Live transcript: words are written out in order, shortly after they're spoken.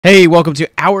Hey, welcome to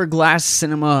Hourglass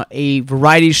Cinema, a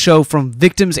variety show from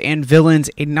Victims and Villains,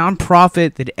 a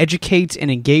nonprofit that educates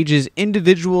and engages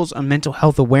individuals on mental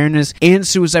health awareness and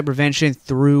suicide prevention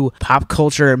through pop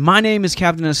culture. My name is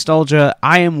Captain Nostalgia.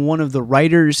 I am one of the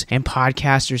writers and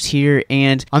podcasters here,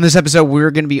 and on this episode, we're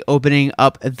going to be opening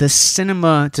up the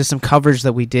cinema to some coverage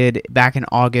that we did back in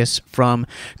August from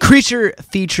Creature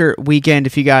Feature Weekend.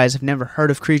 If you guys have never heard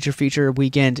of Creature Feature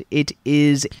Weekend, it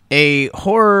is a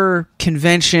horror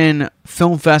convention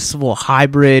film festival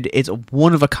hybrid. It's a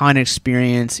one-of-a-kind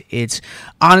experience. It's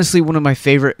honestly one of my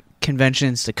favorite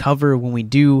conventions to cover when we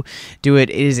do it. It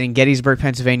is in Gettysburg,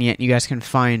 Pennsylvania. You guys can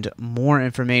find more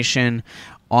information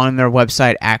on their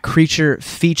website at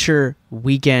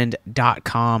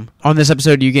creaturefeatureweekend.com. On this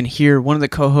episode, you can hear one of the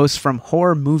co-hosts from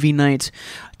Horror Movie Night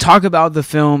talk about the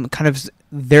film, kind of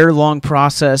their long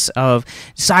process of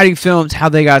deciding films, how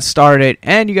they got started,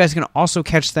 and you guys can also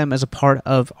catch them as a part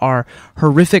of our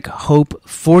Horrific Hope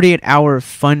 48-hour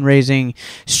fundraising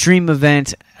stream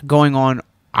event going on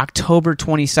October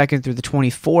 22nd through the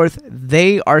 24th.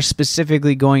 They are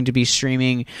specifically going to be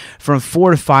streaming from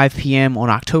 4 to 5 p.m. on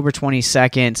October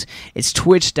 22nd. It's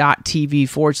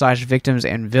twitch.tv/victims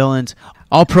and villains.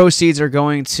 All proceeds are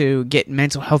going to get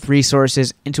mental health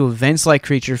resources into events like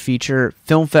Creature Feature,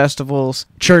 film festivals,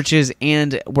 churches,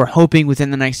 and we're hoping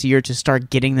within the next year to start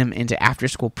getting them into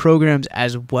after-school programs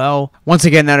as well. Once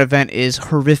again, that event is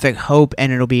Horrific Hope,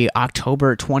 and it'll be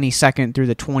October 22nd through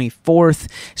the 24th.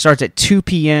 Starts at 2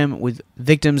 p.m. with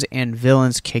Victims and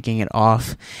Villains kicking it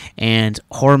off, and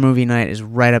Horror Movie Night is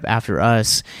right up after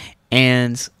us.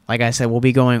 And like I said, we'll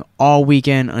be going all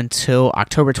weekend until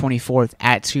October 24th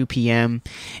at 2 p.m.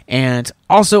 And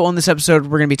also on this episode,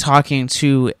 we're going to be talking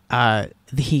to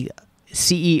the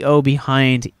CEO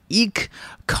behind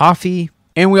eeeek-coffee.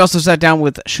 And we also sat down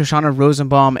with Shoshana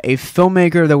Rosenbaum, a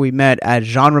filmmaker that we met at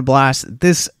Genreblast.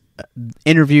 This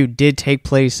interview did take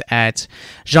place at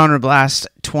Genreblast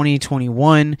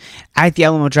 2021 at the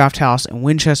Alamo Drafthouse in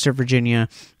Winchester, Virginia.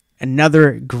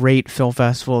 Another great film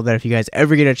festival that if you guys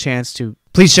ever get a chance to,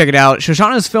 please check it out.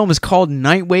 Shoshana's film is called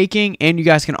Night Waking, and you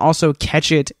guys can also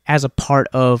catch it as a part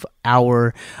of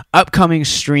our upcoming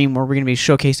stream where we're going to be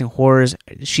showcasing horrors.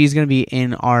 She's going to be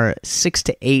in our 6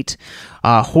 to 8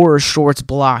 horror shorts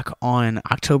block on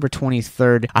October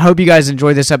 23rd. I hope you guys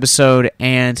enjoyed this episode,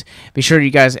 and be sure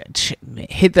you guys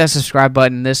hit that subscribe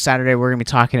button. This Saturday, we're going to be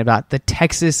talking about the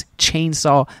Texas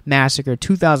Chainsaw Massacre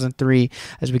 2003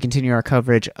 as we continue our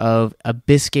coverage of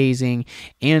abyss gazing,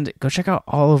 and go check out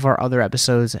all of our other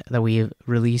episodes that we have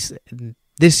released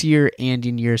this year and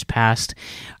in years past.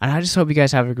 And I just hope you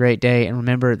guys have a great day, and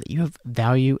remember that you have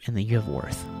value and that you have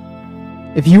worth.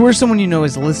 If you or someone you know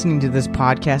is listening to this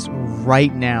podcast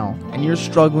right now and you're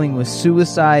struggling with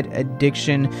suicide,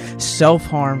 addiction,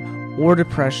 self-harm, or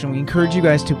depression, we encourage you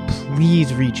guys to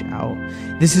please reach out.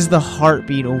 This is the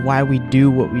heartbeat of why we do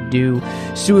what we do.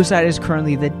 Suicide is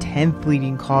currently the 10th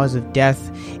leading cause of death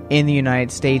in the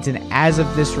United States, and as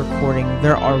of this recording,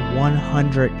 there are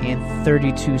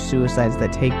 132 suicides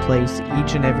that take place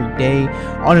each and every day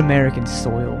on American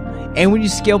soil. And when you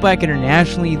scale back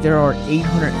internationally, there are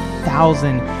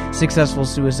 800,000 successful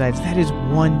suicides. That is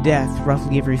one death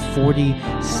roughly every 40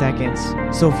 seconds.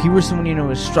 So if you or someone you know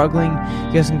is struggling,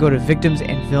 you guys can go to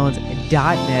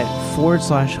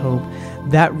victimsandvillains.net/hope.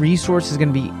 That resource is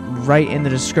going to be right in the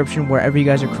description wherever you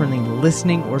guys are currently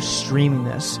listening or streaming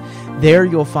this. There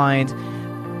you'll find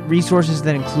resources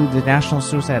that include the National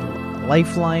Suicide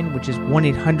Lifeline, which is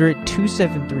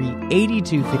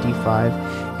 1-800-273-8255.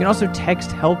 You can also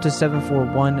text HELP to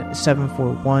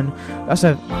 741-741. We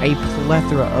also have a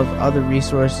plethora of other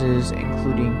resources,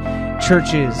 including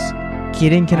churches,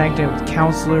 getting connected with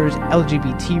counselors,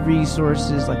 LGBT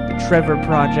resources like the Trevor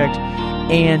Project,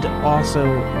 and also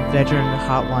veteran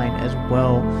hotline as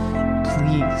well.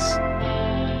 Please,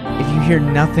 if you hear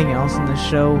nothing else in the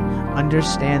show,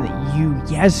 understand that you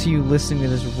listening to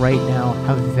this right now,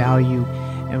 have value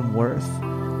and worth.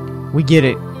 We get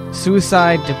it.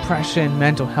 Suicide, depression,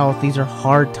 mental health, these are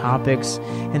hard topics,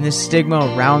 and the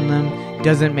stigma around them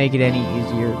doesn't make it any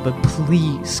easier. But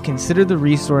please consider the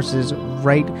resources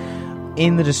right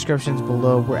in the descriptions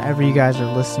below wherever you guys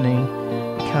are listening,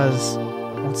 because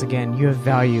once again, you have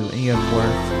value and you have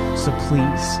worth. So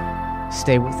please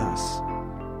stay with us.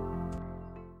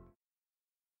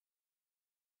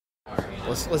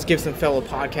 Let's give some fellow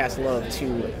podcast love to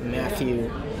Matthew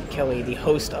Kelly,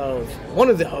 one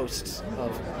of the hosts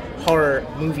of Horror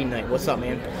Movie Night. What's up,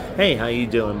 man? Hey, how you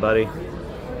doing, buddy?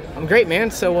 I'm great,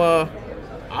 man. So,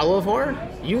 I love horror.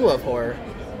 You love horror.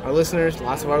 our listeners,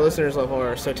 lots of our listeners love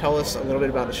horror. So tell us a little bit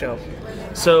about the show.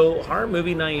 So Horror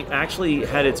Movie Night actually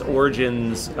had its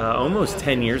origins almost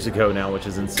 10 years ago now, which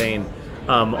is insane,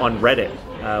 on Reddit.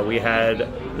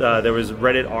 There was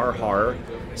Reddit R Horror.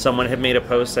 Someone had made a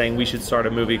post saying we should start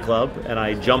a movie club, and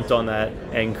I jumped on that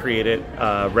and created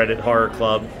Reddit Horror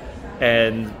Club.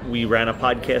 And we ran a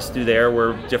podcast through there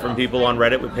where different people on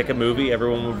Reddit would pick a movie,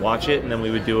 everyone would watch it, and then we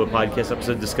would do a podcast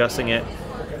episode discussing it.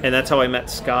 And that's how I met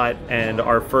Scott and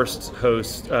our first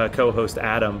host, co-host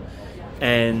Adam.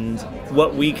 And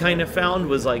what we kind of found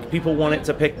was like people wanted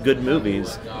to pick good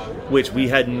movies, which we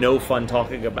had no fun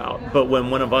talking about. But when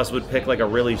one of us would pick like a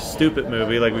really stupid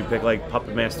movie, like we'd pick like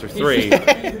Puppet Master 3,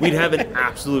 we'd have an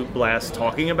absolute blast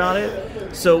talking about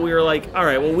it. So we were like, all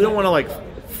right, well, we don't want to like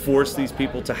force these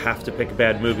people to have to pick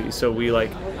bad movies. So we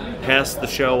like passed the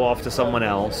show off to someone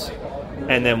else.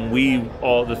 And then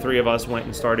the three of us went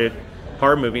and started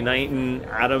Horror Movie Night, and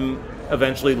Adam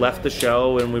eventually left the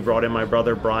show, and we brought in my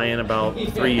brother Brian about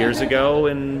 3 years ago,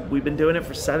 and we've been doing it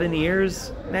for 7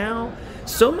 years now.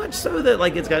 So much so that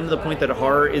like it's gotten to the point that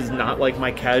horror is not like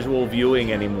my casual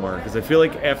viewing anymore, because I feel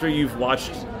like after you've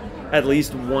watched at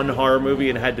least one horror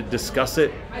movie and had to discuss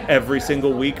it every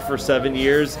single week for 7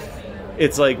 years,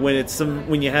 it's like when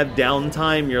you have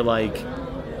downtime, you're like,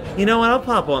 you know what, I'll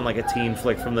pop on like a teen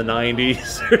flick from the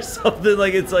 90s or something.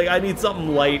 Like, it's like I need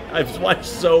something light. I've watched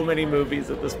so many movies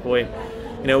at this point.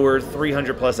 You know, we're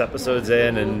 300 plus episodes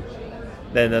in, and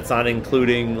then that's not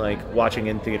including like watching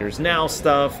in theaters now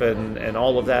stuff and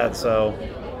all of that. So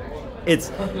it's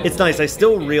nice. I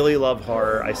still really love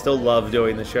horror. I still love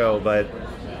doing the show, but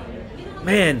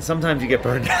man, sometimes you get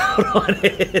burned out on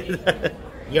it.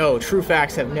 Yo, true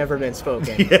facts have never been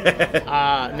spoken.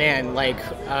 Yeah. Man, like,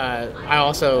 I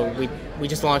also, we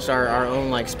just launched our own,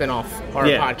 like, spin-off horror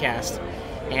podcast.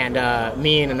 And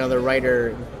me and another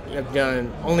writer have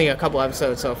done only a couple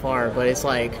episodes so far, but it's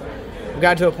like, we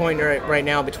got to a point right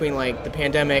now between, like, the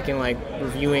pandemic and, like,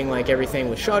 reviewing, like, everything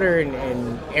with Shudder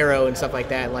and Arrow and stuff like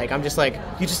that. Like, I'm just like...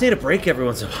 You just need a break every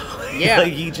once in a while. Yeah.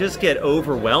 Like, you just get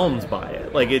overwhelmed by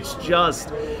it. Like, it's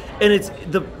just... And it's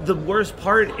the worst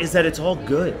part is that it's all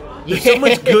good. There's so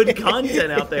much good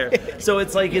content out there. So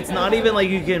it's like, it's not even like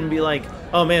you can be like,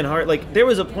 oh man, horror. Like, there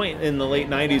was a point in the late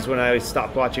 90s when I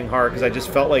stopped watching horror because I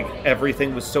just felt like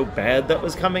everything was so bad that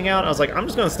was coming out. I was like, I'm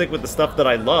just going to stick with the stuff that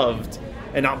I loved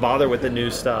and not bother with the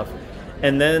new stuff.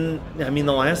 And then, I mean,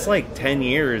 the last like 10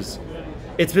 years,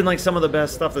 it's been like some of the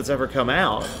best stuff that's ever come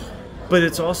out. But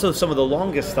it's also some of the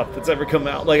longest stuff that's ever come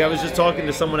out. Like, I was just talking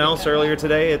to someone else earlier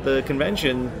today at the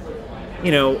convention.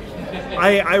 You know,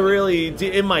 I really,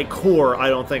 in my core, I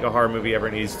don't think a horror movie ever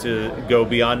needs to go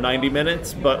beyond 90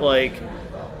 minutes. But, like,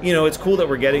 you know, it's cool that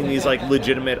we're getting these, like,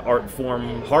 legitimate art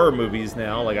form horror movies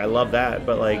now. Like, I love that.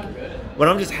 But, like, when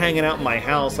I'm just hanging out in my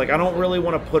house, like, I don't really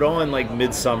want to put on, like,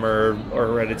 Midsommar or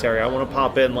Hereditary. I want to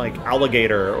pop in, like,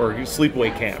 Alligator or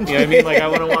Sleepaway Camp. You know what I mean? Like, I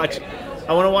want to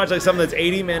watch like something that's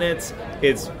 80 minutes.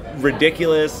 It's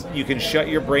ridiculous. You can shut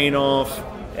your brain off,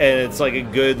 and it's like a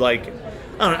good, like,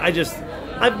 I don't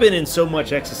know, I've been in so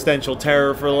much existential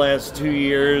terror for the last 2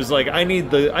 years. Like, I need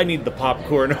the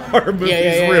popcorn horror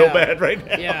movies real bad right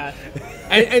now. Yeah.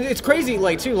 And it's crazy,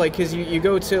 like, too, like, because you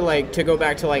go to, like, to go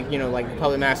back to, like, you know, like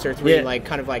Puppet Master 3, like,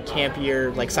 kind of, like,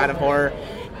 campier, like, side of horror.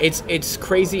 It's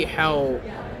crazy how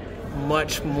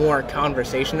much more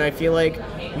conversation I feel like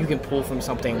you can pull from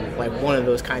something like one of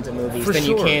those kinds of movies than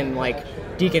you can like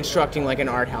deconstructing like an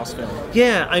art house film.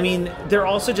 Yeah, I mean, they're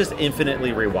also just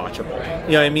infinitely rewatchable.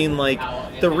 You know what I mean? Like,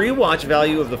 the rewatch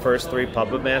value of the first 3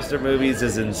 Puppet Master movies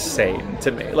is insane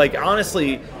to me. Like,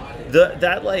 honestly,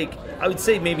 that like, I would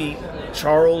say maybe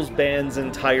Charles Band's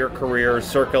entire career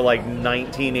circa like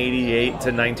 1988 to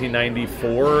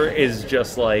 1994 is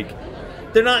just like,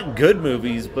 they're not good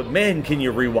movies, but man, can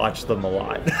you rewatch them a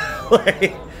lot.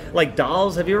 like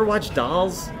Dolls. Have you ever watched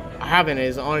Dolls? I haven't.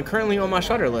 It's currently on my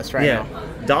Shudder list right now.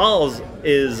 Dolls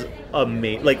is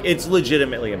amazing. Like, it's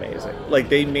legitimately amazing. Like,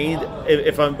 they made,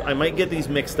 I might get these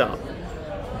mixed up,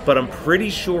 but I'm pretty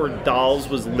sure Dolls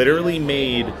was literally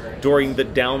made during the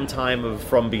downtime of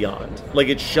From Beyond. Like,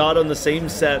 it's shot on the same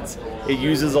sets, it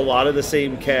uses a lot of the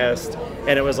same cast,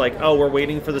 and it was like, oh, we're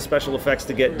waiting for the special effects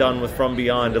to get done with From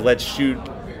Beyond, and let's shoot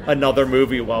another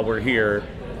movie while we're here.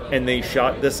 And they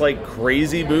shot this, like,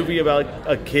 crazy movie about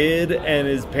a kid and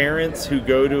his parents who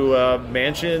go to a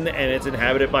mansion, and it's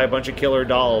inhabited by a bunch of killer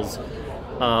dolls.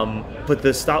 But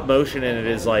the stop motion in it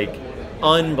is, like,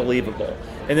 unbelievable.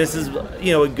 And this is,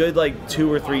 you know, a good, like, 2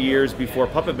 or 3 years before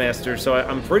Puppet Master, so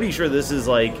I'm pretty sure this is,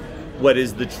 like, what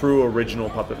is the true original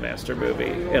Puppet Master movie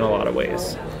in a lot of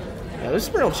ways. Yeah, there's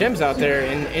some real gems out there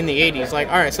in the 80s. Like,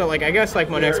 all right, so like I guess like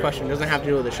my next question doesn't have to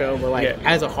do with the show, but like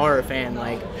as a horror fan,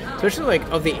 like especially like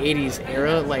of the 80s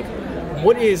era, like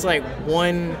what is like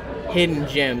one hidden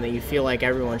gem that you feel like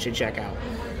everyone should check out?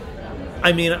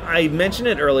 I mean, I mentioned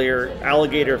it earlier.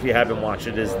 Alligator, if you haven't watched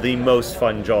it, is the most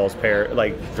fun Jaws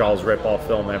ripoff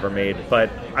film ever made.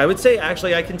 But I would say,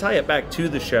 actually, I can tie it back to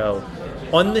the show.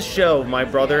 On the show, my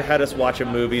brother had us watch a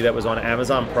movie that was on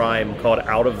Amazon Prime called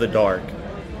Out of the Dark.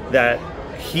 That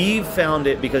he found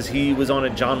it because he was on a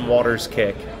John Waters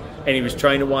kick, and he was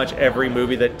trying to watch every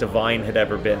movie that Divine had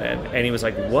ever been in. And he was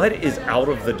like, what is Out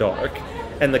of the Dark?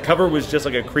 And the cover was just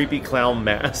like a creepy clown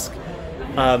mask.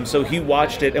 So he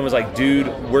watched it and was like, dude,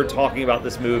 we're talking about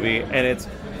this movie. And it's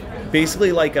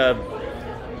basically like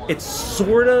it's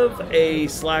sort of a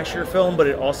slasher film, but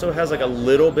it also has like a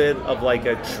little bit of like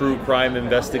a true crime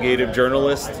investigative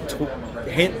journalist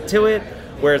hint to it,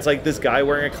 where it's like this guy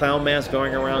wearing a clown mask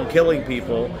going around killing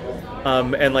people.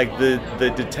 And like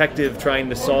the detective trying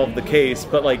to solve the case,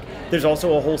 but like there's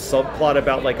also a whole subplot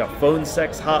about like a phone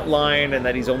sex hotline, and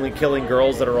that he's only killing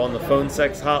girls that are on the phone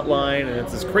sex hotline, and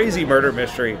it's this crazy murder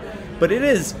mystery. But it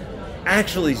is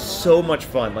actually so much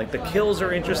fun. Like the kills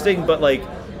are interesting, but like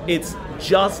it's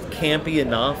just campy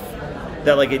enough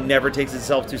that like it never takes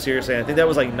itself too seriously. And I think that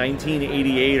was like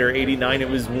 1988 or 89. It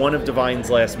was one of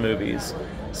Divine's last movies.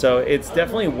 So it's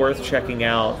definitely worth checking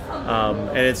out,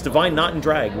 and it's Divine not in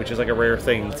drag, which is like a rare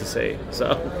thing to see. So,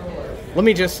 let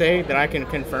me just say that I can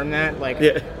confirm that. Like,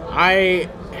 I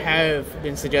have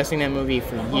been suggesting that movie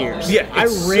for years. Yeah, I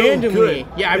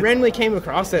randomly came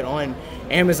across it on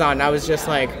Amazon. And I was just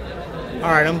like,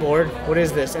 all right, I'm bored. What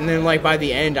is this? And then like by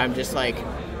the end, I'm just like,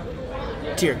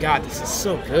 dear God, this is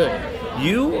so good.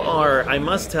 You are, I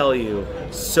must tell you,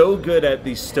 so good at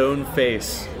the stone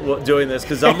face doing this,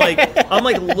 because I'm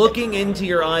like looking into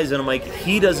your eyes and I'm like,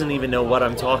 he doesn't even know what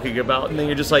I'm talking about, and then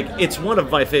you're just like, it's one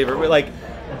of my favorite, like,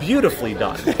 beautifully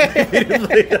done.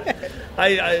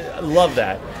 I love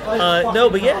that.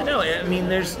 I mean,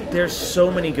 there's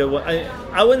so many good ones.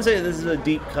 I wouldn't say this is a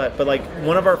deep cut, but like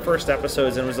one of our first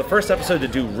episodes, and it was the first episode to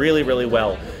do really, really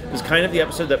well. It was kind of the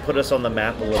episode that put us on the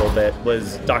map a little bit,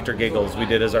 was Dr. Giggles. We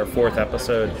did as our 4th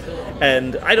episode.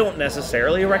 And I don't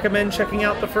necessarily recommend checking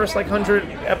out the first like 100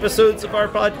 episodes of our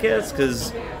podcast,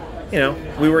 because, you know,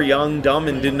 we were young, dumb,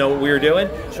 and didn't know what we were doing.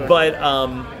 Sure. But,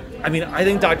 I mean, I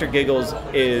think Dr. Giggles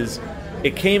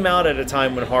it came out at a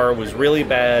time when horror was really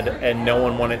bad and no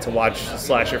one wanted to watch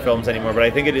slasher films anymore, but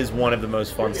I think it is one of the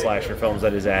most fun slasher films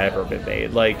that has ever been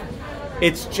made. Like,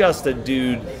 it's just a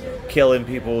dude killing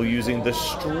people using the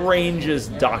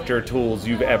strangest doctor tools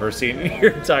you've ever seen in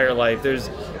your entire life. There's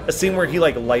a scene where he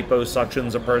like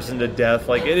liposuctions a person to death.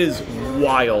 Like, it is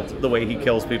wild the way he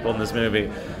kills people in this movie.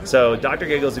 So Dr.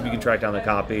 Giggles, if you can track down the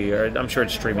copy, or I'm sure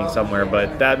it's streaming somewhere,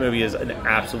 but that movie is an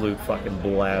absolute fucking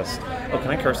blast. Oh,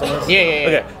 can I curse on this? Yeah.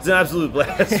 Okay, it's an absolute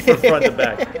blast from front to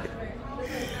back.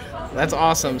 That's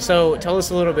awesome. So tell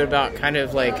us a little bit about kind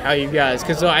of like how you guys,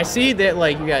 because I see that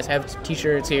like you guys have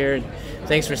t-shirts here.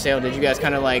 Thanks for sale. Did you guys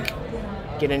kind of like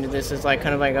get into this as like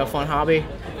kind of like a fun hobby?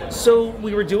 So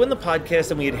we were doing the podcast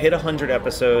and we had hit 100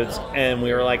 episodes, and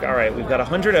we were like, all right, we've got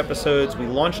 100 episodes. We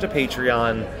launched a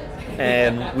Patreon,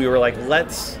 and we were like,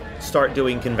 let's start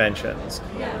doing conventions.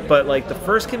 But like the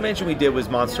first convention we did was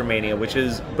Monster Mania, which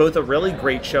is both a really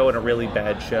great show and a really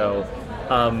bad show,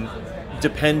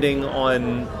 depending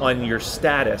on your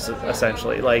status,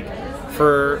 essentially. Like,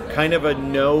 for kind of a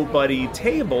nobody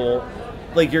table,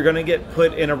 like, you're going to get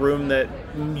put in a room that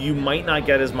you might not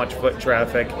get as much foot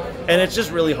traffic, and it's just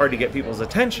really hard to get people's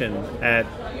attention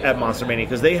at Monster Mania,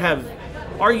 because they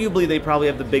probably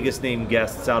have the biggest name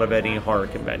guests out of any horror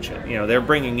convention. You know, they're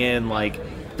bringing in like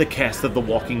the cast of The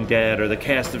Walking Dead or the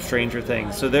cast of Stranger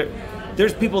Things. So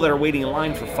there's people that are waiting in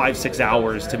line for 5-6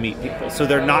 hours to meet people, so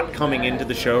they're not coming into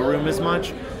the showroom as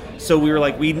much. So we were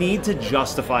like, we need to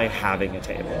justify having a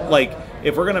table. Like,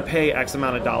 if we're going to pay X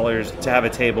amount of dollars to have a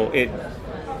table,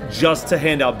 just to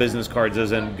hand out business cards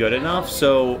isn't good enough.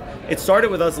 So it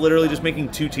started with us literally just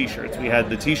making 2 t-shirts. We had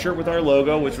the t-shirt with our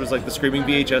logo, which was like the screaming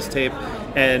VHS tape,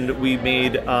 and we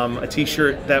made a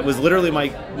t-shirt that was literally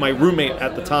my roommate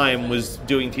at the time was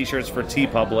doing t-shirts for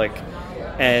TeePublic,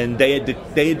 and they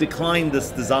had declined this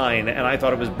design, and I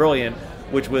thought it was brilliant,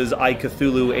 which was I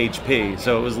Cthulhu HP.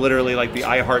 So it was literally like the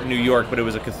I Heart New York, but it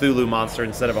was a Cthulhu monster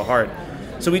instead of a heart.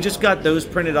 So we just got those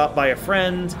printed up by a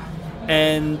friend,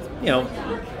 and, you know,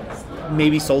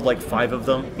 maybe sold like 5 of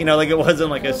them. You know, like, it wasn't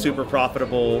like a super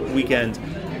profitable weekend.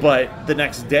 But the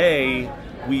next day,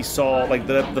 we saw, like,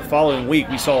 the following week,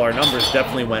 we saw our numbers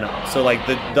definitely went up. So, like,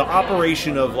 the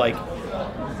operation of, like,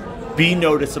 be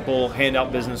noticeable, hand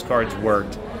out business cards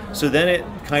worked. So then it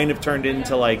kind of turned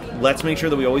into like, let's make sure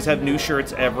that we always have new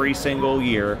shirts every single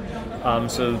year.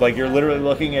 So like you're literally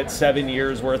looking at 7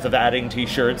 years worth of adding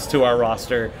t-shirts to our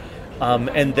roster.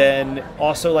 And then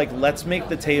also like, let's make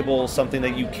the table something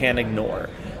that you can't ignore.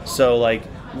 So like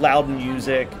loud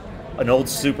music, an old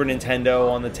Super Nintendo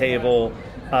on the table.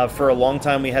 For a long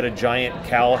time, we had a giant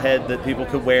cowl head that people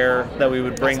could wear that we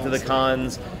would bring to the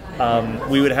cons.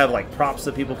 We would have like props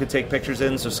that people could take pictures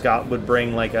in. So Scott would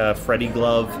bring like a Freddy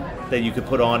glove that you could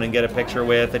put on and get a picture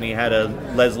with, and he had a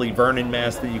Leslie Vernon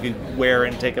mask that you could wear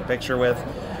and take a picture with.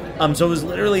 So it was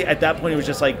literally at that point, it was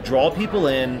just like draw people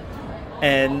in,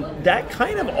 and that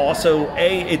kind of also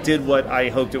it did what I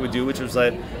hoped it would do, which was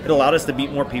that it allowed us to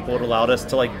meet more people. It allowed us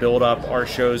to like build up our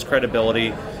show's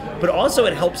credibility, but also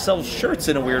it helped sell shirts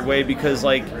in a weird way because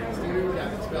like,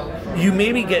 you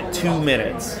maybe get 2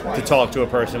 minutes to talk to a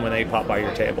person when they pop by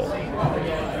your table.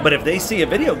 But if they see a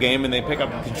video game and they pick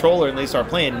up a controller and they start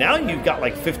playing, now you've got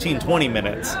like 15, 20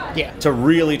 minutes to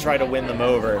really try to win them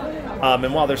over.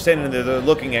 And while they're standing there, they're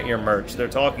looking at your merch, they're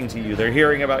talking to you, they're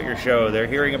hearing about your show, they're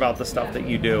hearing about the stuff that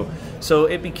you do. So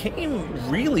it became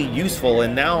really useful,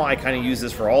 and now I kind of use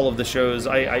this for all of the shows.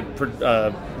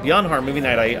 Beyond Horror Movie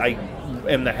Night, I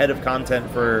am the head of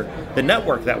content for the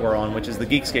network that we're on, which is the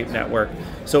Geekscape network.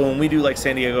 So when we do like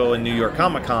San Diego and New York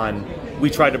Comic-Con, we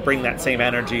try to bring that same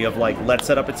energy of like, let's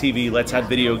set up a TV, let's have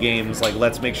video games, like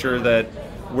let's make sure that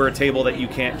we're a table that you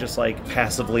can't just like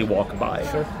passively walk by,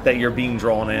 that you're being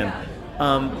drawn in.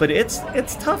 But it's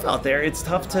tough out there. It's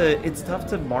tough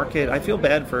to market. I feel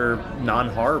bad for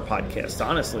non-horror podcasts,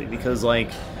 honestly, because like,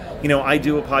 you know, I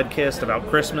do a podcast about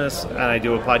Christmas, and I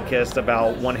do a podcast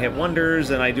about one-hit wonders,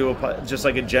 and I do just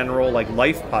like a general like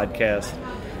life podcast.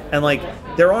 And like,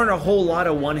 there aren't a whole lot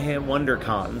of one-hit wonder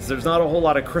cons. There's not a whole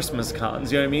lot of Christmas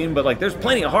cons, you know what I mean? But like, there's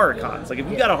plenty of horror cons. Like, if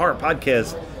you got a horror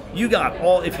podcast, you got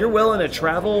if you're willing to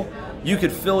travel, you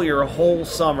could fill your whole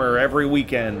summer every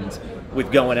weekend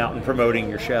with going out and promoting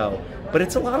your show. But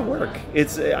it's a lot of work.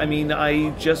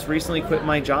 I just recently quit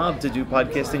my job to do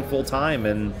podcasting full time,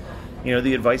 and you know,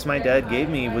 the advice my dad gave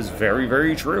me was very,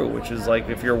 very true, which is like,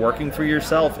 if you're working for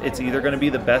yourself, it's either going to be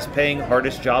the best paying,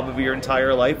 hardest job of your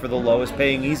entire life or the lowest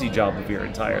paying, easy job of your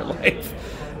entire life.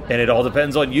 And it all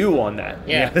depends on you on that.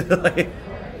 Yeah.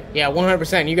 Yeah,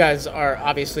 100%. You guys are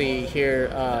obviously here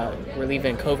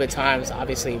relieving COVID times.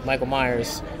 Obviously, Michael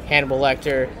Myers, Hannibal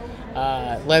Lecter,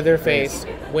 Leatherface,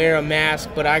 wear a mask.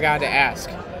 But I got to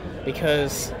ask,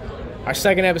 because our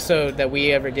second episode that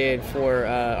we ever did for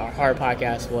our horror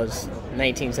podcast was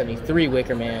 1973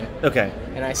 Wicker Man. Okay.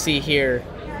 And I see here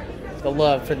the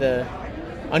love for the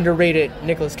underrated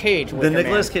Nicolas Cage Wicker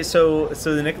Man. So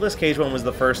the Nicolas Cage one was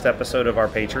the first episode of our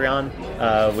Patreon.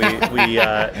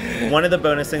 We one of the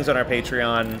bonus things on our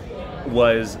Patreon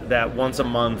was that once a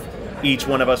month, each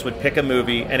one of us would pick a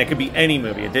movie, and it could be any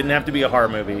movie. It didn't have to be a horror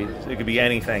movie. It could be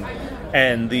anything.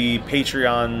 And the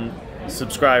Patreon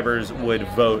subscribers would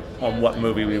vote on what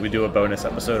movie we would do a bonus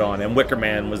episode on, and Wicker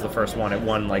Man was the first one. It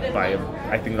won like by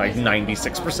I think like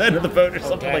 96% of the vote or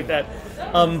something like that.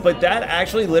 But that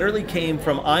actually literally came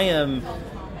from I'm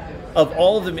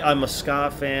a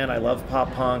ska fan. I love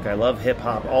pop punk. I love hip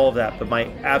hop. All of that. But my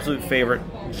absolute favorite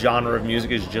genre of music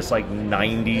is just like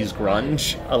 90s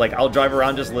grunge. Like, I'll drive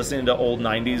around just listening to old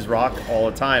 90s rock all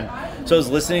the time. So I was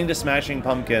listening to Smashing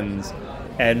Pumpkins,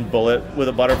 and Bullet with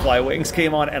a Butterfly Wings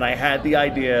came on, and I had the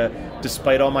idea,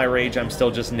 despite all my rage, I'm still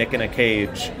just Nick in a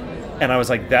cage. And I was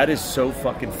like, that is so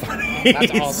fucking funny.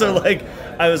 That's awesome. So like,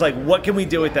 I was like, what can we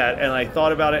do with that? And I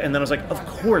thought about it, and then I was like, of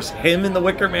course, him and the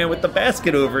Wicker Man with the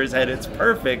basket over his head. It's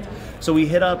perfect. So we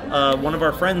hit up, one of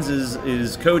our friends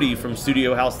is Cody from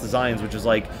Studio House Designs, which is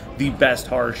like the best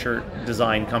horror shirt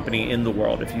design company in the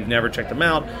world. If you've never checked them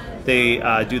out, they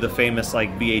do the famous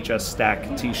like VHS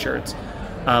stack t-shirts.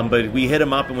 But we hit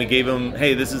him up and we gave him,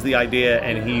 hey, this is the idea,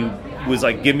 and he was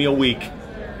like, give me a week.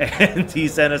 And he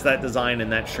sent us that design,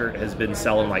 and that shirt has been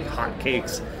selling like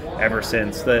hotcakes ever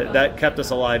since. That kept us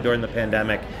alive during the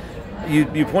pandemic.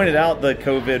 You pointed out the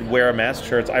COVID wear a mask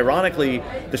shirts. Ironically,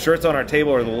 the shirts on our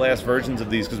table are the last versions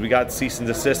of these, because we got cease and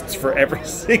desists for every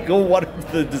single one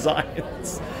of the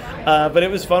designs. But it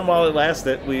was fun while it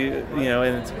lasted.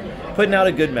 And it's putting out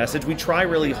a good message. We try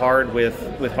really hard with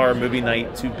Horror Movie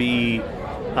Night to be,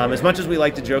 as much as we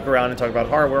like to joke around and talk about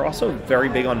horror, we're also very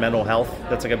big on mental health.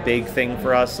 That's like a big thing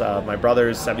for us. My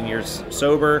brother's 7 years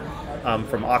sober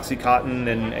from Oxycontin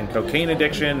and cocaine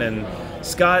addiction, and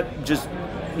Scott just,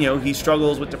 he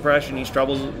struggles with depression, he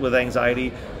struggles with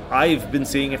anxiety. I've been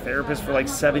seeing a therapist for like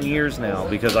 7 years now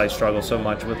because I struggle so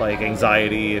much with like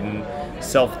anxiety and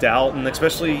self-doubt, and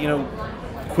especially,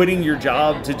 quitting your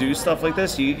job to do stuff like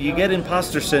this, you get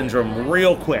imposter syndrome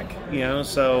real quick,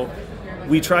 so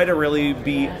we try to really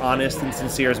be honest and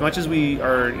sincere. As much as we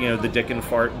are, the dick and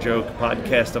fart joke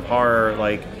podcast of horror,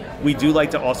 like, we do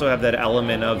like to also have that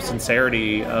element of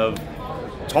sincerity, of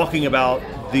talking about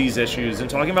these issues and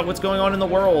talking about what's going on in the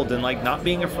world, and like not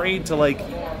being afraid to, like,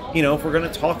 if we're going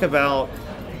to talk about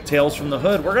Tales from the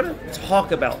Hood, we're going to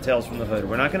talk about Tales from the Hood.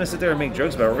 We're not going to sit there and make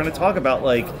jokes about it. We're going to talk about,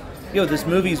 like, this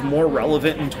movie's more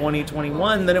relevant in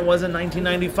 2021 than it was in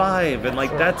 1995, and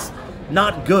like that's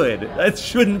not good. That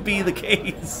shouldn't be the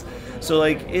case. So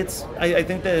like I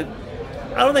think that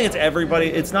I don't think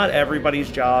it's not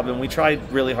everybody's job, and we try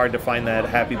really hard to find that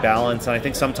happy balance. And I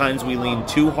think sometimes we lean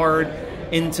too hard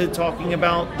into talking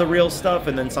about the real stuff,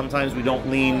 and then sometimes we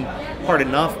don't lean hard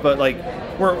enough. But like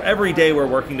every day we're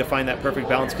working to find that perfect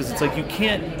balance, because it's like you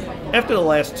can't, after the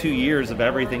last 2 years of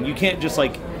everything, you can't just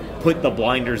like put the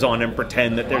blinders on and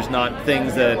pretend that there's not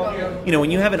things that,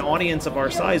 when you have an audience of our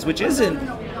size, which isn't,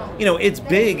 it's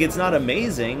big, it's not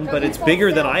amazing, but it's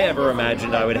bigger than I ever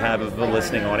imagined I would have of a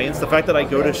listening audience. The fact that I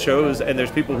go to shows and there's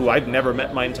people who I've never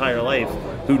met my entire life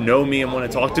who know me and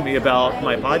want to talk to me about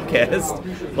my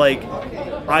podcast, like,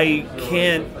 I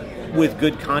can't with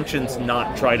good conscience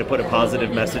not try to put a positive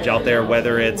message out there,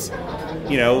 whether it's,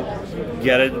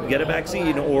 get a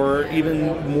vaccine, or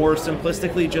even more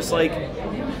simplistically, just like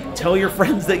tell your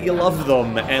friends that you love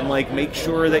them, and like make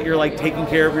sure that you're like taking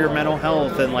care of your mental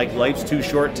health, and like life's too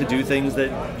short to do things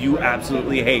that you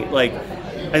absolutely hate. Like,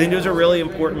 I think those are really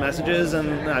important messages.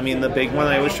 And I mean, the big one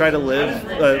I always try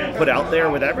to put out there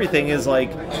with everything is like,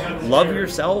 love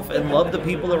yourself and love the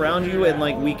people around you, and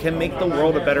like we can make the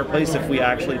world a better place if we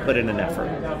actually put in an effort.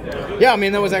 Yeah, I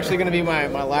mean, that was actually going to be one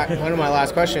of my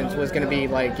last questions was going to be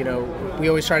like, we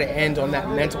always try to end on that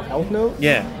mental health note.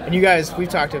 Yeah. And you guys, we've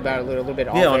talked about it a little bit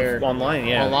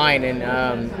online,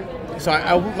 and so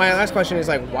my last question is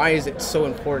like, why is it so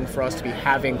important for us to be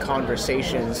having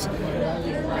conversations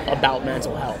about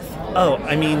mental health? Oh,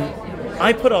 I mean,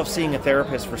 I put off seeing a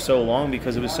therapist for so long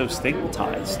because it was so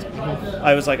stigmatized.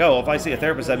 I was like, oh, if I see a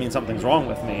therapist, that means something's wrong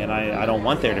with me, and I don't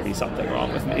want there to be something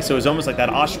wrong with me. So it was almost like that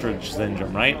ostrich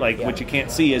syndrome, right? Like, what you can't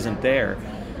see isn't there.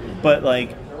 But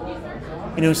like,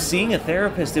 seeing a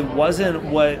therapist, it wasn't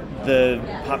what the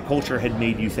pop culture had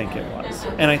made you think it was.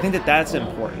 And I think that that's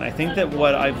important. I think that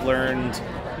what I've learned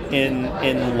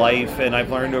in life, and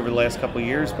I've learned over the last couple of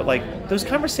years, but like those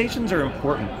conversations are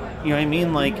important. You know what I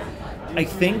mean? Like, I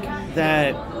think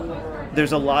that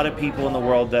there's a lot of people in the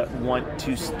world that want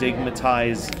to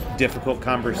stigmatize difficult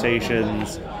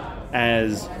conversations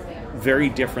as very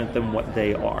different than what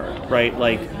they are, right?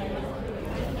 Like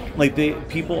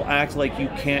people act like you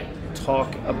can't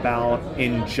talk about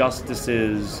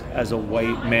injustices as a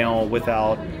white male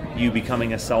without you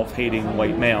becoming a self-hating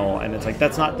white male, and it's like,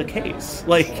 that's not the case.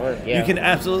 Like, sure, yeah. You can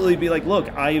absolutely be like, look,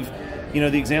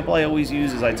 the example I always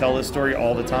use is I tell this story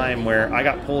all the time where I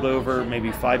got pulled over maybe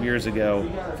 5 years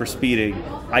ago for speeding.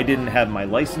 I didn't have my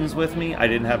license with me. I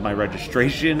didn't have my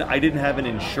registration. I didn't have an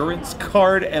insurance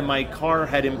card, and my car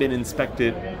hadn't been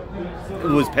inspected. It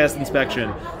was past inspection,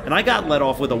 and I got let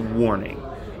off with a warning.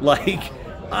 Like,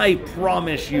 I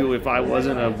promise you, if I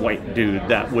wasn't a white dude,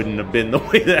 that wouldn't have been the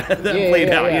way that played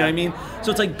out. You know what I mean? So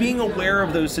it's like being aware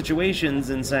of those situations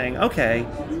and saying, okay,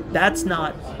 that's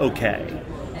not okay.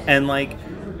 And like,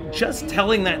 just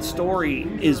telling that story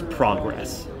is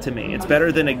progress to me. It's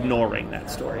better than ignoring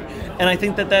that story. And I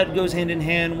think that goes hand in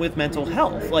hand with mental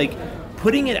health. Like,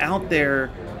 putting it out there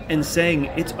and saying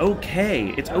it's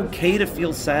okay. It's okay to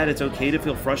feel sad. It's okay to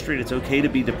feel frustrated. It's okay to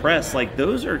be depressed. Like,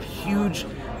 those are huge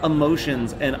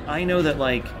emotions. And I know that,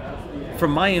 like,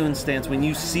 from my own stance, when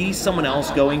you see someone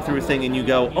else going through a thing and you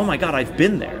go, oh my God, I've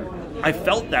been there. I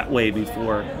felt that way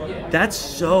before. It's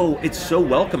so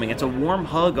welcoming. It's a warm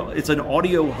hug. It's an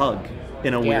audio hug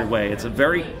in a weird way. It's a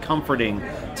very comforting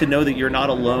to know that you're not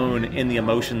alone in the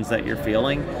emotions that you're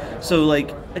feeling. So,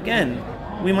 like, again,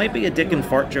 we might be a dick and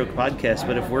fart joke podcast,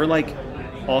 but if we're like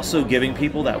also giving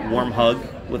people that warm hug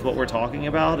with what we're talking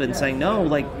about and saying, no,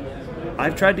 like,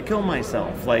 I've tried to kill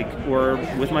myself, like, or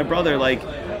with my brother, like,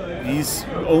 he's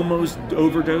almost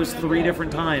overdosed 3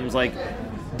 different times, like,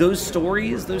 those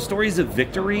stories of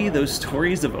victory, those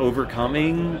stories of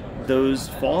overcoming those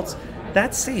faults,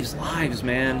 that saves lives,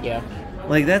 man. Yeah.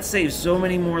 Like, that saves so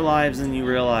many more lives than you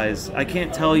realize. I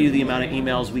can't tell you the amount of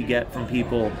emails we get from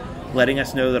people letting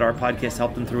us know that our podcast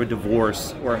helped them through a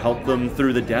divorce, or helped them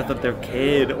through the death of their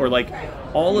kid, or like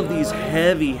all of these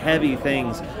heavy, heavy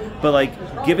things. But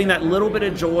like, giving that little bit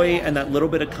of joy and that little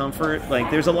bit of comfort,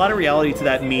 like, there's a lot of reality to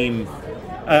that meme.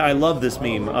 I love this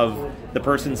meme of the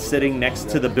person sitting next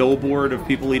to the billboard of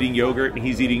people eating yogurt, and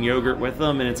he's eating yogurt with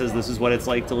them, and it says, this is what it's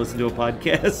like to listen to a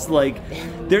podcast. Like,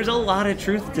 there's a lot of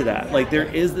truth to that. Like,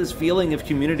 there is this feeling of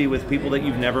community with people that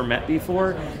you've never met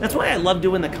before. That's why I love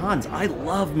doing the cons. I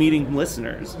love meeting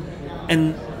listeners,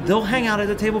 and they'll hang out at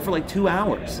the table for like 2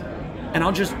 hours, and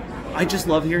I just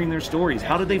love hearing their stories.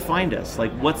 How did they find us?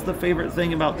 Like, what's the favorite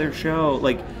thing about their show?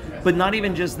 Like, but not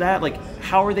even just that, like,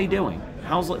 how are they doing?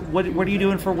 What are you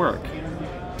doing for work?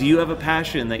 Do you have a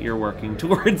passion that you're working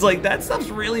towards? Like, that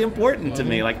stuff's really important to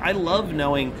me. Like, I love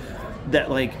knowing that,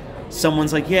 like,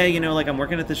 someone's like, yeah, you know, like, I'm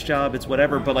working at this job, it's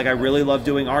whatever, but, like, I really love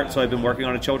doing art, so I've been working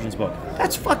on a children's book.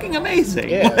 That's fucking amazing.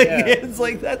 Yeah, like, yeah. It's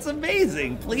like, that's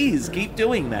amazing. Please keep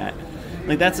doing that.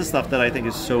 Like, that's the stuff that I think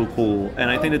is so cool.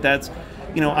 And I think that's,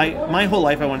 you know, my whole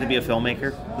life I wanted to be a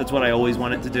filmmaker. That's what I always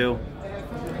wanted to do.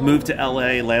 Moved to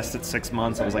LA, lasted 6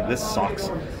 months. I was like, this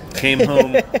sucks. Came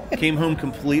home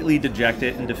completely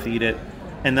dejected and defeated.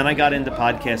 And then I got into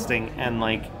podcasting, and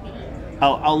like,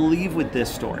 I'll leave with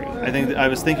this story. I think I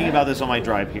was thinking about this on my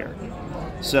drive here.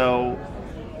 So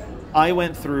I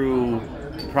went through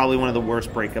probably one of the worst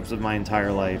breakups of my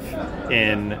entire life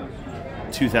in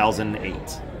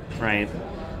 2008, right?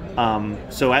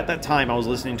 So at that time I was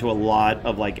listening to a lot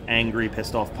of like angry,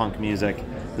 pissed off punk music,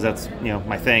 because that's, you know,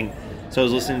 my thing. So I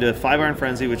was listening to Five Iron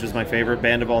Frenzy, which is my favorite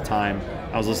band of all time.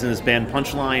 I was listening to this band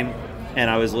Punchline, and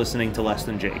I was listening to Less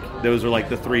Than Jake. Those were like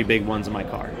the three big ones in my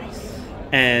car.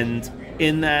 And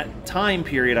in that time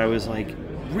period, I was like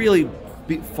really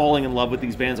falling in love with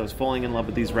these bands. I was falling in love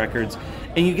with these records.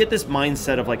 And you get this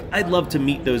mindset of like, I'd love to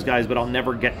meet those guys, but I'll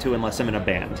never get to unless I'm in a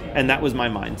band. And that was my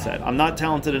mindset. I'm not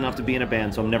talented enough to be in a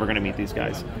band, so I'm never going to meet these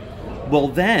guys. Well,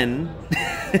 then,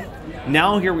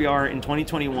 now here we are in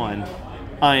 2021.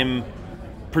 I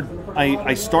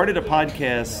started a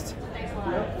podcast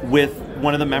with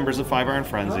one of the members of Five Iron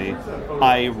Frenzy.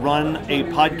 I run a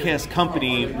podcast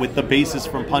company with the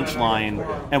bassist from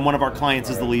Punchline, and one of our clients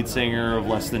is the lead singer of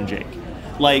Less Than Jake.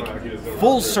 Like,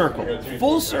 full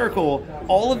circle,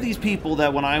 all of these people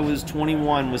that when I was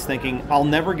 21 was thinking, I'll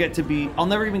never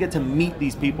even get to meet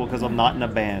these people because I'm not in a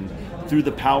band. Through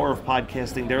the power of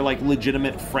podcasting, they're like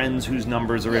legitimate friends whose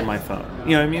numbers are in my phone.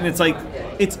 You know what I mean? It's like,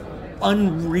 it's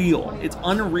unreal. It's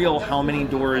unreal how many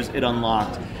doors it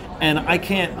unlocked. And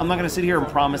I'm not going to sit here and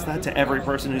promise that to every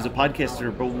person who's a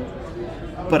podcaster,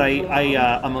 but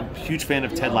I'm a huge fan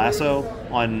of Ted Lasso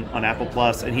on Apple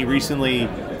Plus, and he recently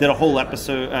did a whole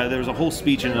episode, there was a whole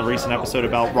speech in a recent episode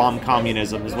about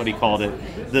rom-communism, is what he called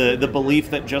it. The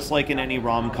belief that just like in any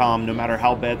rom-com, no matter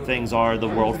how bad things are, the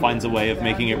world finds a way of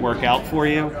making it work out for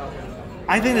you.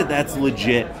 I think that that's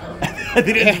legit. I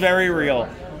think it's very real.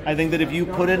 I think that if you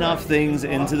put enough things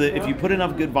if you put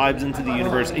enough good vibes into the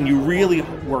universe and you really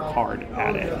work hard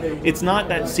at it, it's not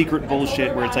that secret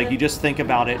bullshit where it's like you just think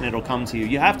about it and it'll come to you.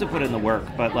 You have to put in the work,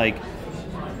 but like,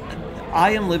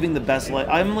 I am living the best life.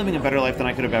 I'm living a better life than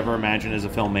I could have ever imagined as a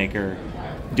filmmaker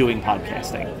doing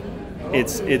podcasting.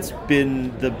 It's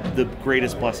been the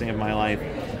greatest blessing of my life.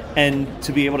 And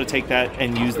to be able to take that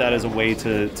and use that as a way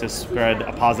to spread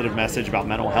a positive message about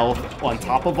mental health on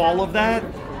top of all of that,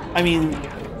 I mean,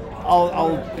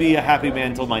 I'll be a happy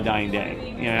man until my dying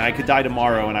day. You know, I could die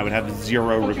tomorrow and I would have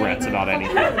zero regrets about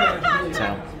anything.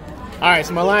 So, all right.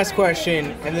 So my last question,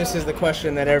 and this is the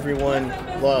question that everyone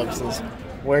loves, is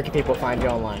where can people find you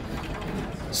online?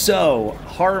 So,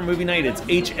 Horror Movie Night, it's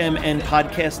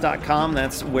hmnpodcast.com.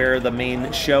 That's where the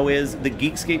main show is. The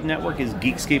Geekscape Network is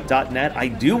geekscape.net. I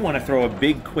do want to throw a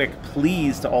big, quick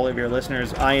please to all of your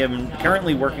listeners. I am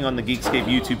currently working on the Geekscape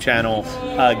YouTube channel,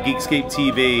 Geekscape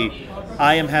TV.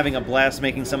 I am having a blast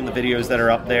making some of the videos that are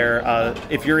up there.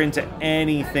 If you're into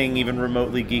anything even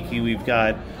remotely geeky, we've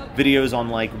got videos on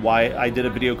like why I did a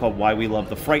video called Why We Love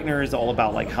the Frighteners, all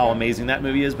about like how amazing that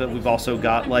movie is, but we've also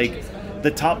got like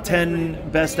the top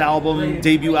 10 best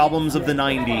debut albums of the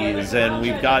 90s, and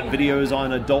we've got videos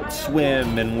on Adult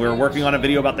Swim, and we're working on a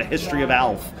video about the history of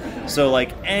Alf. So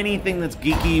like anything that's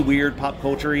geeky, weird, pop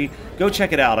culture-y, go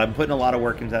check it out. I'm putting a lot of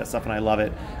work into that stuff and I love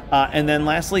it. And then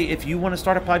lastly, if you want to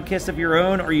start a podcast of your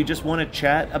own, or you just want to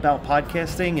chat about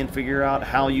podcasting and figure out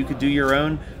how you could do your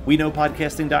own,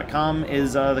 WeKnowPodcasting.com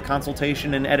is the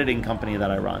consultation and editing company that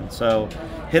I run. So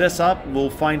hit us up. We'll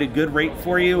find a good rate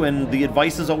for you, and the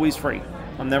advice is always free.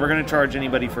 I'm never going to charge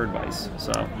anybody for advice.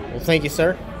 So, well, thank you,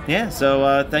 sir. Yeah,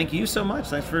 so thank you so much.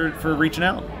 Thanks for reaching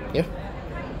out. Yeah.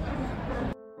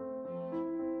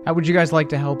 How would you guys like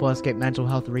to help us get mental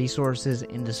health resources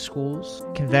into schools,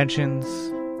 conventions,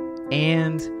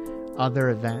 and other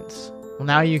events? Well,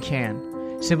 now you can.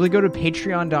 Simply go to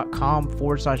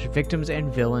patreon.com/victims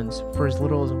and villains for as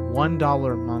little as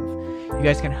 $1 a month. You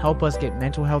guys can help us get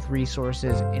mental health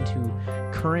resources into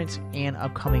current and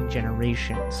upcoming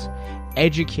generations,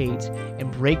 educate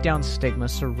and break down stigma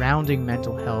surrounding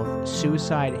mental health,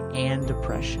 suicide, and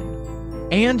depression.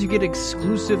 And you get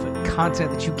exclusive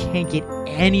content that you can't get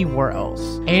anywhere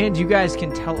else. And you guys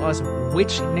can tell us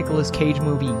which Nicolas Cage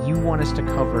movie you want us to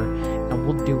cover, and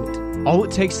we'll do it. All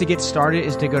it takes to get started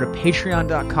is to go to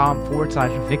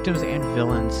patreon.com/victims and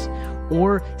villains,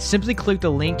 or simply click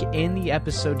the link in the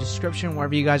episode description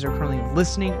wherever you guys are currently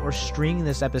listening or streaming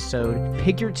this episode.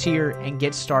 Pick your tier and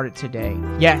get started today.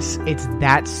 Yes, it's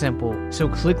that simple. So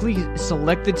quickly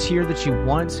select the tier that you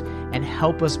want and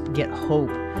help us get hope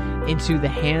into the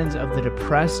hands of the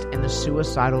depressed and the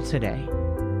suicidal today.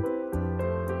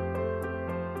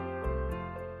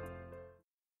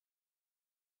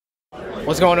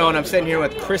 What's going on? I'm sitting here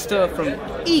with Krista from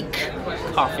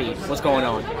eeeek-coffee. What's going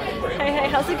on? Hey,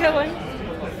 how's it going?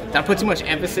 Did I put too much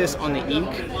emphasis on the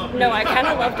eek? No, I kind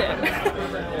of loved it.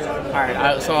 All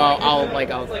right, so I'll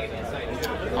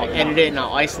edit it and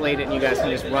I'll isolate it, and you guys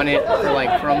can just run it for like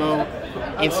promo,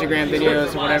 Instagram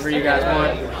videos, or whatever you guys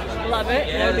want. Love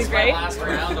it. That would be great.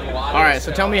 All right,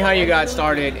 so tell me how you got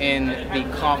started in the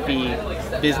coffee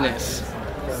business.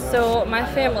 So my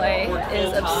family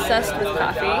is obsessed with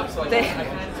coffee.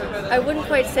 I wouldn't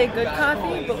quite say good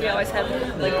coffee, but we always have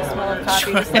like the smell of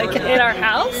coffee just like in our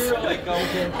house.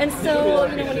 And so,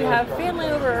 when you have family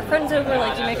over or friends over,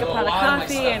 like you make a pot of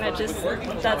coffee, and that's what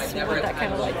that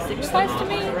kind of like signifies to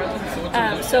me.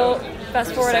 So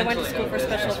fast forward, I went to school for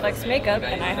special effects makeup,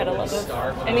 and I had a love of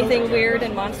anything weird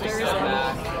and monsters,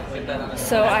 and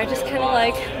so I just kind of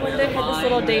like one day had this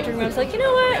little daydream. I was like, you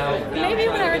know what? Maybe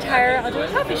when I retire, I'll do a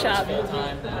coffee shop.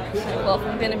 Well, if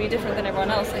I'm going to be different than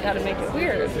everyone else, I got to make it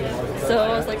weird. So I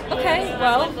was like, okay,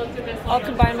 well, I'll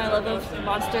combine my love of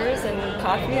monsters and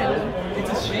coffee, and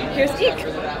here's eek.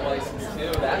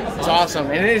 It's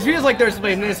awesome, and it feels like there's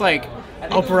like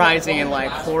uprising and like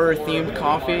horror themed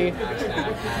coffee.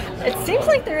 It seems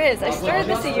like there is. I started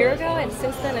this a year ago, and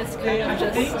since then it's kind of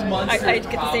just I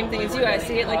get the same thing as you. I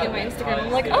see it like in my Instagram. I'm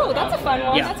like, oh, that's a fun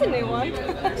one. Yeah. That's a new one.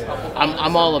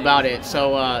 I'm all about it.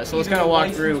 So let's kind of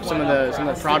walk through some of the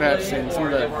products and some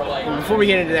of the. Before we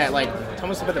get into that, like,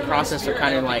 tell us about the process of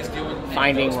kind of like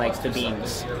finding like the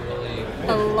beans.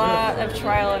 A lot of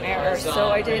trial and error. So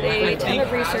I did a ton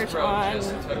of research on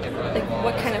like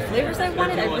what kind of flavors I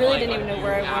wanted. I really didn't even know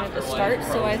where I wanted to start.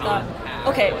 So I thought,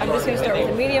 okay, I'm just going to start with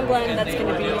a medium blend. That's going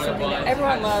to be something that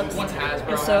everyone loves.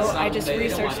 And so I just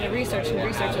researched and researched and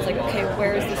researhed. I was like, okay,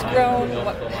 where is this grown?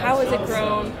 How is it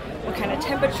grown? What kind of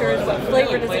temperatures? What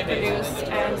flavor does it produce?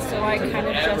 And so I kind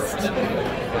of just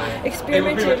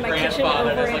experimented in my kitchen over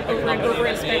and over and over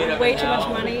and spent way too much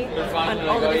money on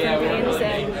all the different beans.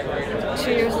 And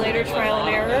 2 years later, trial and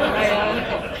error, I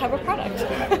have a product.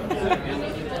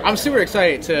 I'm super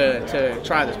excited to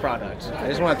try this product. I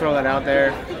just want to throw that out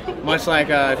there. Much like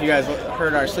if you guys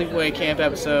heard our sleepaway camp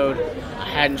episode, I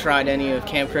hadn't tried any of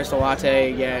Camp Crystal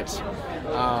Latte yet,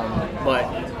 but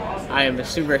I am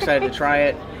super excited to try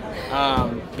it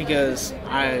because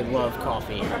I love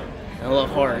coffee and I love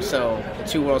horror, so the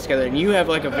two worlds together. And you have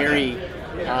like a very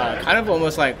kind of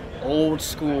almost like old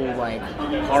school like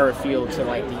horror feel to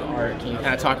like the art. Can you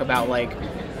kind of talk about like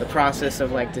the process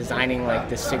of like designing like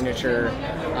the signature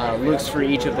looks for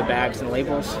each of the bags and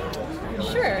labels?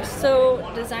 Sure. So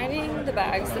designing the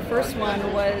bags, the first one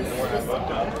was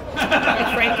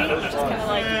Frankie, which is kind of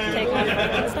like take on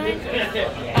Frankenstein.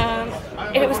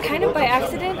 And it was kind of by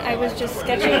accident. I was just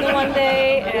sketching the one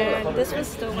day, and this was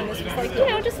still when this was like,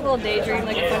 just a little daydream,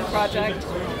 like a fun project.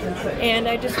 And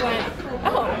I just went,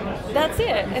 oh, that's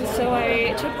it. And so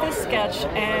I took this sketch,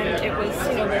 and it was,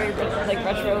 very like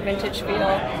retro vintage feel.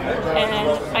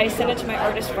 And I sent it to my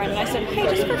artist friend, and I said, hey,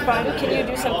 just for fun, can you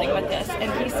do something with this?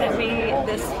 And he sent me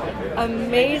this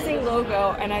amazing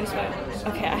logo, and I just went,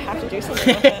 okay, I have to do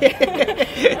something with it.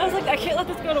 And I was like, I can't let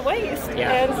this go to waste.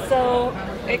 Yeah. And so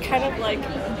it kind of like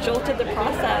jolted the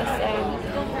process,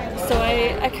 and so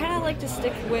I kind of like to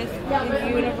stick with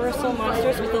universal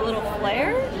monsters with a little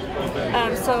flair.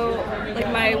 So like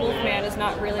my Wolfman is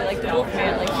not really like the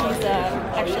Wolfman, like he's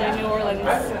actually a New Orleans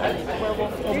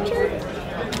werewolf creature.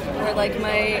 Or like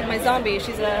my zombie,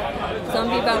 she's a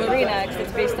zombie ballerina because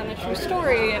it's based on a true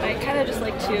story, and I kind of just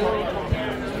like to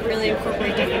really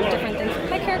incorporate different things with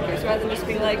my characters rather than just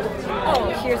being like, oh,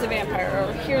 here's a vampire,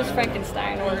 or here's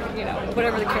Frankenstein, or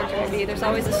whatever the character may be. There's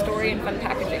always a story and fun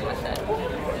packaging with it.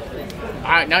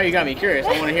 Now you got me curious.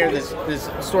 I want to hear this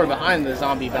story behind the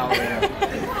zombie ballerina.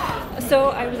 So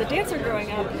I was a dancer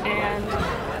growing up, and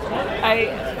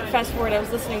fast forward, I was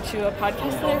listening to a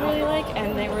podcast that I really like,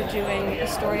 and they were doing a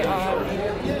story on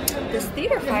this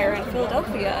theater fire in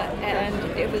Philadelphia, and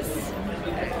it was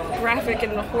graphic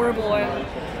and horrible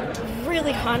and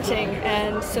really haunting.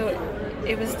 And so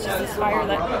it was just this fire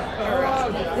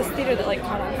this theater that like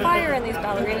caught on fire, and these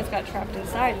ballerinas got trapped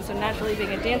inside. And so naturally,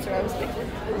 being a dancer, I was like,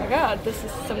 oh my god, this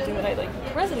is something that I like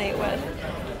resonate with.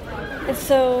 And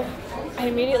so I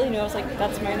immediately knew, I was like,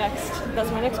 that's my next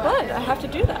blend. I have to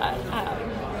do that.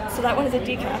 So that one is a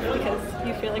decaf because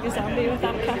you feel like a zombie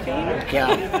without caffeine.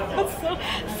 Yeah.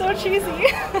 It's so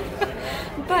cheesy.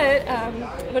 But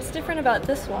what's different about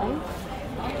this one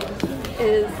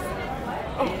is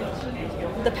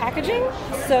the packaging.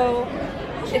 So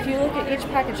if you look at each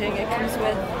packaging, it comes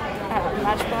with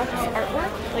Matchbox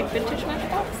artwork, like vintage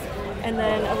Matchbox, and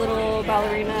then a little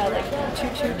ballerina, like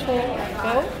tutu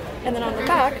bow. And then on the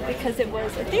back, because it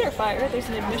was a theater fire, there's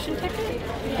an admission ticket,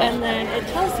 and then it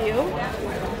tells you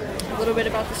a little bit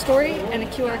about the story and a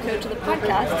QR code to the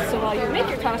podcast, so while you make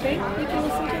your coffee, you can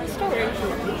listen to the story.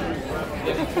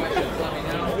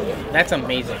 That's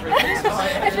amazing.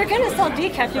 If you're going to sell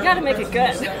decaf, you got to make it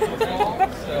good.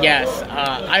 Yes,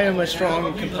 I am a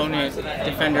strong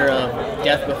defender of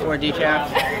death before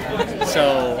decaf,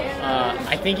 so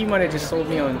I think you might have just sold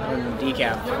me on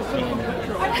decaf. I mean,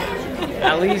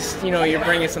 at least, you're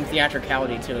bringing some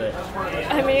theatricality to it.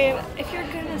 I mean, if you're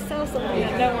going to sell something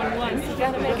that no one wants, you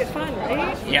got to make it fun,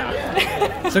 right?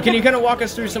 Yeah. So can you kind of walk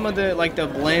us through some of the the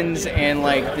blends and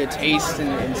the taste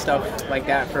and stuff like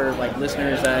that for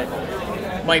listeners that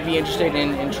might be interested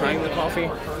in trying the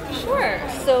coffee? Sure.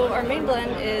 So our main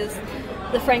blend is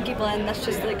the Frankie blend. That's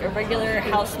just like a regular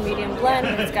house medium blend.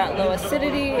 It's got low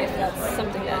acidity. If that's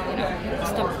something that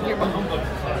your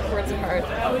words are hard.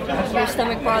 Your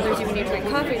stomach bothers you when you drink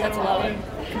coffee. That's a lot of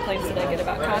complaints that I get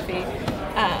about coffee.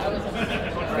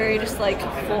 Very just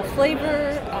full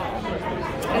flavor.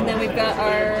 And then we've got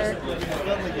our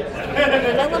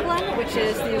vanilla blend, which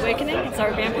is the Awakening. It's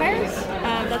our vampires.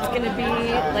 That's going to be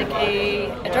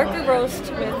a darker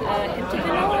roast with a hint of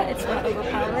vanilla. It's not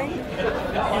overpowering.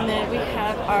 And then we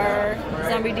have our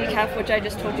zombie decaf, which I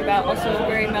just told you about, also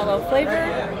very mellow flavor.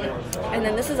 And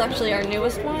then this is actually our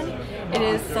newest one. It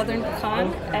is Southern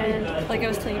Pecan, and like I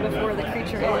was telling you before, the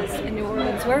creature is a New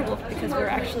Orleans werewolf because we're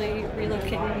actually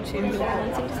relocating to New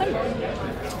Orleans in December.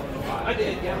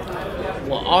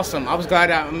 Well, awesome. I was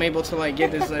glad I'm able to get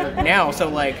this now. So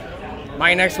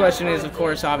my next question is, of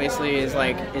course, obviously, is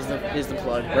the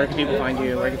plug. Where can people find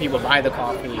you? Where can people buy the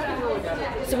coffee?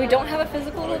 So we don't have a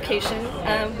physical location.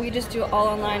 We just do it all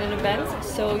online in events.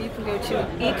 So you can go to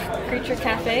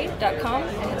eeeek-creaturecafe.com,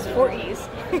 and it's 4 E's.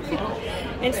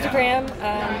 Instagram,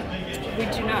 we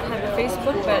do not have a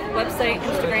Facebook, but website,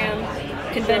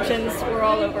 Instagram, conventions, we're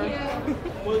all over.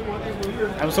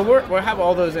 So we'll have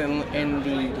all those in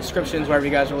the descriptions wherever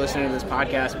you guys are listening to this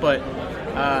podcast. But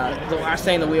the last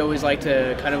thing that we always like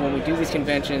to when we do these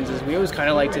conventions is we always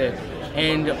like to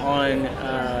end on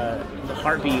the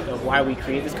heartbeat of why we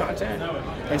create this content.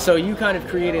 And so you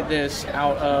created this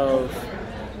out of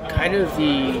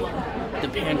the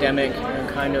pandemic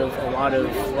and a lot of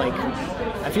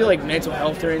I feel mental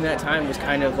health during that time was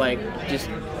just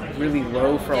really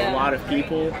low for a lot of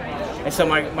people. And so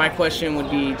my question would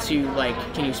be to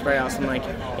can you spread out some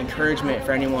encouragement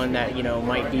for anyone that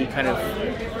might be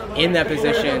in that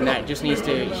position that just needs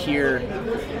to hear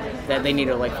that they need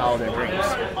to follow their dreams.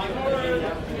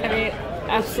 I mean,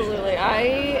 absolutely.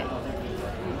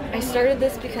 I started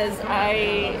this because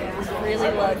I really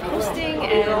love hosting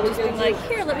and just being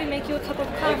here, let me make you a cup of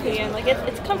coffee, and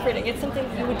it's comforting. It's something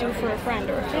you would do for a friend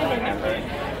or a family member.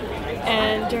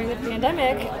 And during the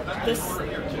pandemic,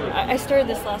 I started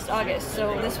this last August,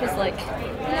 so this was not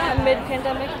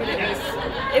mid-pandemic, but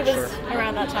it was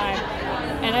around that time.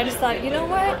 And I just thought, you know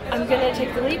what? I'm gonna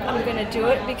take the leap. I'm gonna do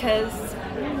it because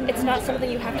it's not something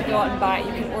you have to go out and buy.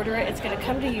 You can order it. It's going to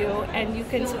come to you, and you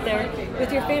can sit there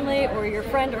with your family or your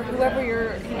friend or whoever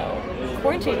you're,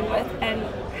 quarantining with, and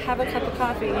have a cup of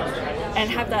coffee and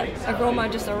have that aroma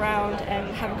just around and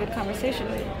have a good conversation.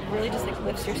 It really just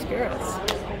lifts your spirits.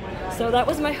 So that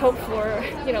was my hope for,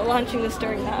 launching this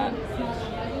during that.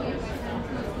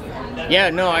 Yeah,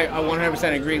 no, I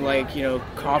 100% agree.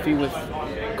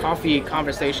 Coffee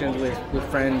conversations with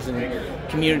friends and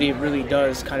community really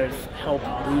does help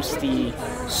boost the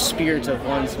spirits of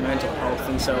one's mental health.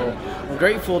 And so I'm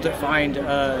grateful to find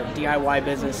DIY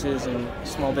businesses and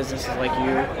small businesses like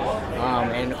you,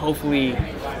 and hopefully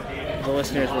the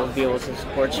listeners will be able to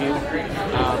support you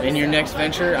in your next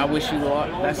venture. I wish you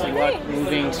best of luck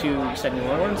moving to, you said New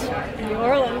Orleans?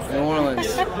 New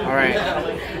Orleans. All right.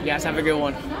 You guys have a good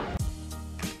one.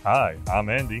 Hi, I'm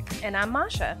Andy. And I'm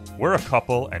Masha. We're a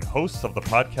couple and hosts of the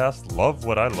podcast Love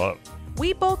What I Love.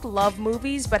 We both love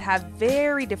movies, but have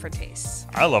very different tastes.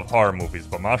 I love horror movies,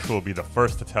 but Masha will be the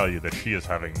first to tell you that she is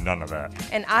having none of that.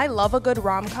 And I love a good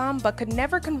rom-com, but could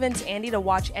never convince Andy to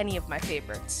watch any of my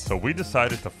favorites. So we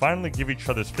decided to finally give each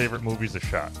other's favorite movies a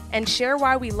shot. And share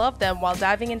why we love them while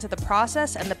diving into the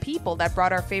process and the people that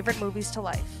brought our favorite movies to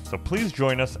life. So please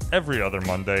join us every other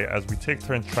Monday as we take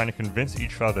turns trying to convince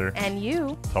each other and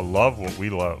you to love what we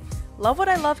love. Love What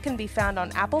I Love can be found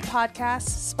on Apple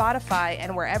Podcasts, Spotify,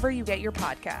 and wherever you get your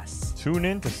podcasts. Tune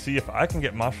in to see if I can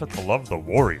get Masha to love the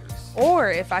Warriors.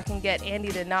 Or if I can get Andy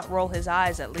to not roll his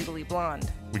eyes at Legally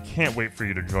Blonde. We can't wait for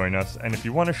you to join us, and if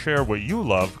you want to share what you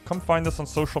love, come find us on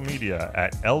social media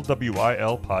at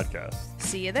LWIL Podcast.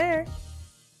 See you there.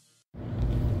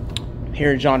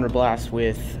 Here at Genre Blast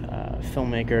with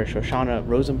filmmaker Shoshana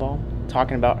Rosenbaum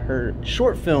talking about her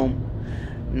short film,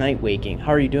 Night Waking.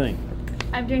 How are you doing?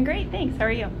 I'm doing great, thanks. How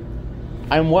are you?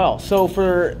 I'm well. So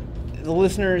for the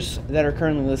listeners that are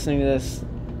currently listening to this,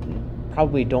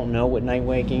 probably don't know what Night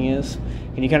Waking is.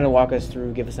 Can you kind of walk us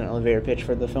through, give us an elevator pitch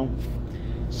for the film?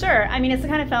 Sure. I mean, it's the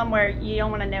kind of film where you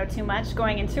don't want to know too much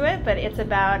going into it, but it's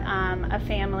about a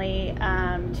family,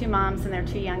 two moms and their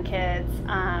two young kids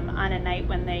on a night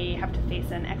when they have to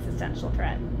face an existential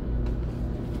threat.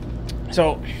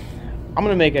 So I'm going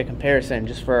to make a comparison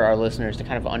just for our listeners to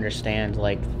kind of understand,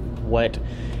 like, what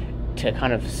to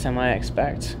kind of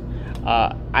semi-expect.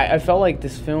 I felt like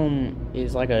this film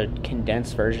is like a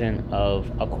condensed version of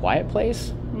A Quiet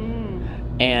Place.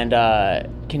 And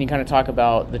can you kind of talk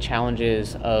about the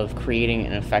challenges of creating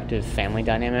an effective family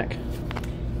dynamic?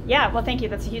 Yeah, well, thank you.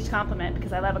 That's a huge compliment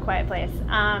because I love A Quiet Place.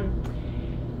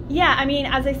 Yeah, I mean,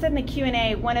 as I said in the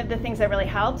Q&A, one of the things that really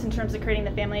helped in terms of creating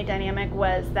the family dynamic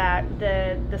was that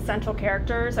the central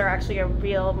characters are actually a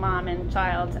real mom and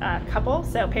child couple,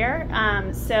 so pair.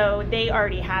 So they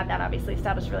already had that obviously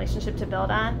established relationship to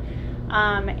build on.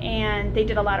 And they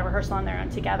did a lot of rehearsal on their own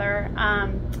together.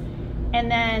 And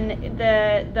then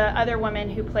the other woman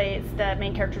who plays the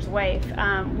main character's wife,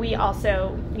 we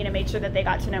also, made sure that they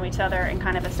got to know each other and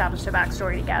kind of established a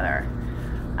backstory together.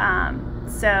 And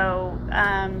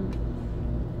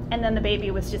then the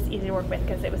baby was just easy to work with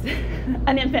because it was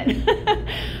an infant.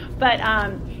 But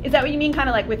is that what you mean, kind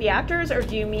of like with the actors, or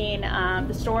do you mean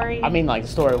the story? I mean, like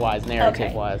story-wise,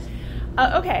 narrative-wise.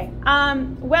 Okay.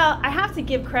 Well, I have to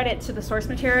give credit to the source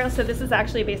material. So this is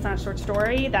actually based on a short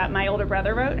story that my older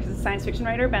brother wrote. He's a science fiction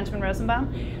writer, Benjamin Rosenbaum.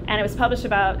 And it was published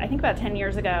about 10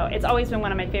 years ago. It's always been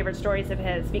one of my favorite stories of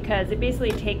his because it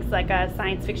basically takes like a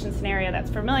science fiction scenario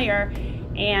that's familiar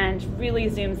and really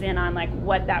zooms in on like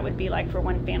what that would be like for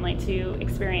one family to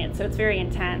experience. So it's very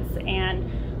intense, and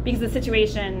because the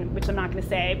situation, which I'm not going to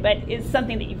say, but is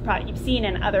something that you've seen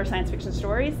in other science fiction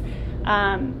stories,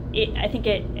 I think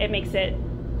it makes it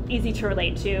easy to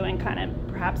relate to and kind of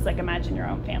perhaps like imagine your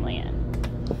own family in.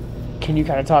 Can you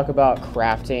kind of talk about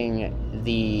crafting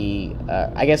the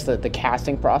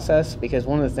casting process? Because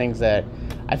one of the things that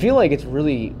I feel like it's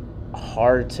really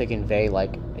hard to convey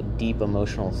like deep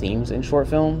emotional themes in short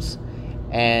films,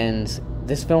 and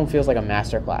this film feels like a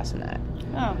masterclass in that.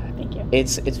 Oh, thank you.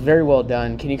 It's very well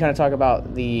done. Can you kind of talk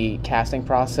about the casting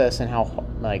process and how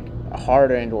like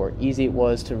hard and or easy it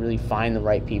was to really find the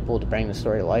right people to bring the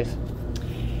story to life?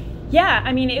 Yeah,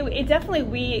 I mean, it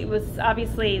definitely, it was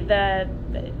obviously the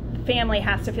family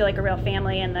has to feel like a real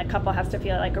family and the couple has to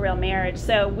feel like a real marriage.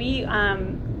 So we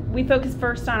focused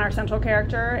first on our central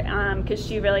character because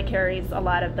she really carries a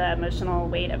lot of the emotional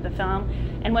weight of the film.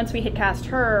 And once we had cast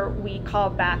her, we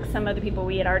called back some of the people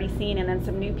we had already seen and then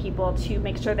some new people to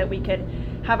make sure that we could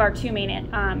have our two main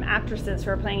actresses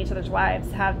who are playing each other's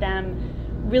wives, have them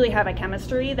really have a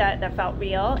chemistry that felt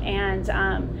real. And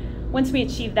once we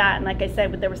achieved that, and like I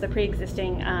said, there was the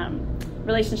pre-existing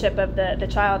relationship of the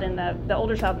child, and the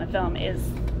older child in the film is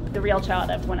the real child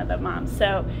of one of the moms.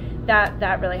 So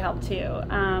that really helped too.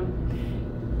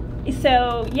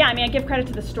 So yeah, I mean, I give credit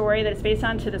to the story that it's based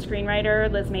on, to the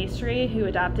screenwriter Liz Maestri, who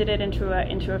adopted it into a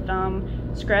film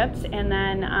script, and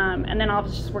then all of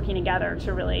us just working together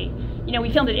to really, we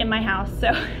filmed it in my house, so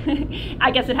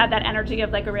I guess it had that energy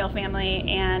of like a real family,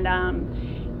 and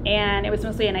it was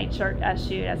mostly a night shoot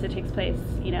as it takes place,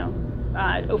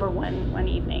 over one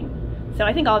evening. So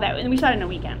I think all that, and we shot in a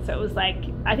weekend, so it was like,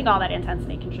 I think all that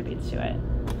intensity contributes to it.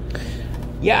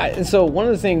 Yeah, and so one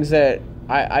of the things that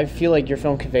I feel like your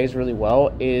film conveys really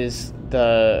well is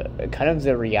the kind of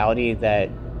the reality that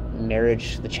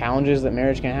marriage, the challenges that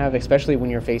marriage can have, especially when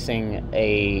you're facing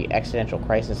a existential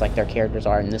crisis like their characters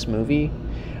are in this movie,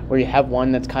 where you have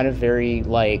one that's kind of very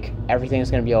like everything's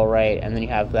going to be all right, and then you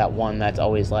have that one that's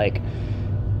always like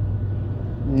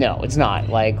No, it's not.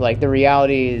 Like the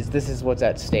reality is this is what's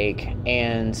at stake,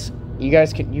 and you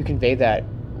guys you convey that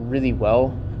really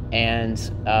well. And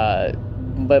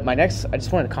but I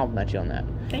just wanted to compliment you on that.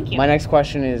 Thank you. My next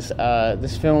question is,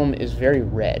 this film is very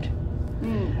red.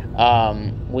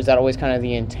 Was that always kind of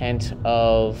the intent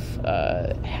of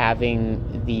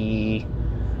having the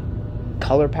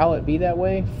color palette be that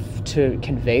way to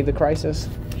convey the crisis?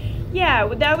 Yeah,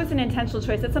 that was an intentional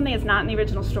choice. That's something that's not in the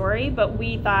original story, but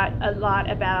we thought a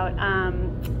lot about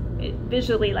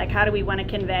visually, like how do we want to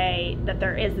convey that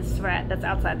there is this threat that's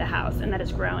outside the house and that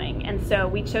is growing. And so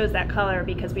we chose that color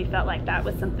because we felt like that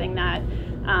was something that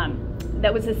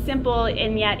that was as simple,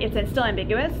 and yet it's still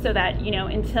ambiguous, so that, you know,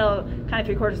 until kind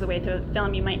of 3/4 of the way through the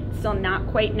film, you might still not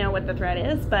quite know what the threat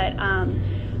is. But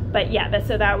yeah,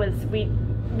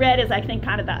 red is, I think,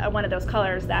 kind of one of those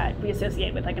colors that we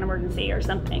associate with like an emergency or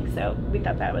something. So we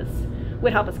thought that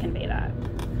would help us convey that.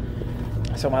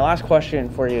 So my last question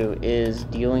for you is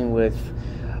dealing with,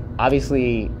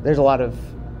 obviously, there's a lot of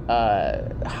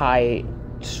high,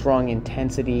 strong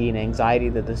intensity and anxiety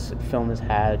that this film has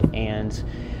had, and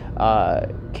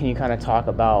can you kind of talk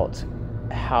about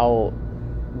how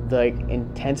the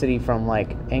intensity from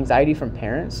like anxiety from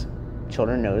parents,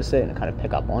 children notice it and kind of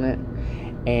pick up on it.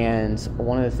 And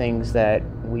one of the things that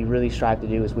we really strive to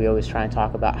do is we always try and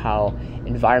talk about how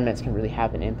environments can really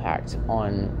have an impact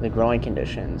on the growing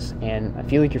conditions. And I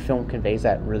feel like your film conveys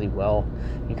that really well.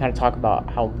 You kind of talk about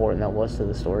how important that was to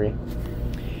the story.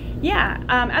 Yeah,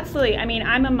 absolutely. I mean,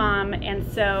 I'm a mom, and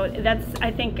so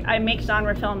I think I make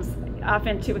genre films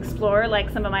often to explore like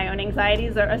some of my own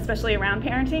anxieties, or especially around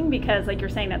parenting, because like you're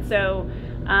saying, that's so,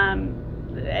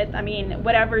 I mean,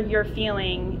 whatever you're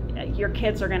feeling, your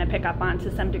kids are going to pick up on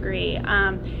to some degree.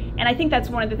 And I think that's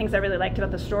one of the things I really liked about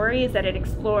the story, is that it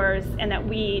explores, and that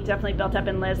we definitely built up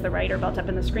in Liz, the writer, built up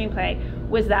in the screenplay,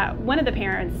 was that one of the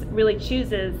parents really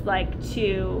chooses like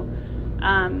to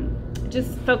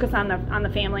just focus on the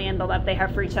family and the love they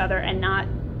have for each other, and not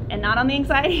on the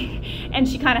anxiety. And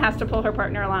she kind of has to pull her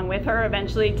partner along with her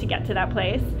eventually to get to that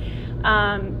place.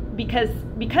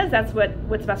 Because that's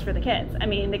what's best for the kids. I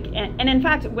mean, and in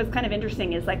fact, what's kind of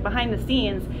interesting is like behind the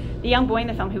scenes, the young boy in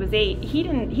the film who was 8, he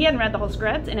hadn't read the whole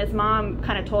script, and his mom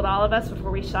kind of told all of us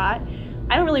before we shot,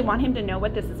 I don't really want him to know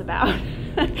what this is about.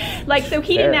 Like, so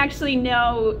he didn't actually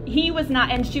know, he was not,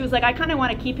 and she was like, I kind of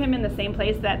want to keep him in the same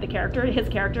place that his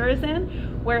character is in,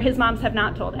 where his moms have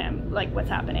not told him like what's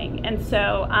happening. And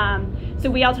so so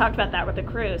we all talked about that with the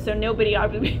crew, so nobody,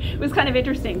 it was kind of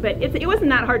interesting, but it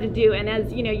wasn't that hard to do. And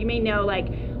as you know, you may know, like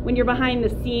when you're behind the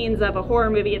scenes of a horror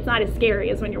movie, it's not as scary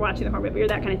as when you're watching the horror movie or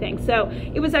that kind of thing. So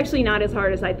it was actually not as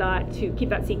hard as I thought to keep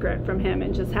that secret from him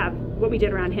and just have what we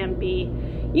did around him be,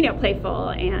 you know, playful.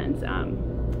 And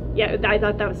yeah, I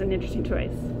thought that was an interesting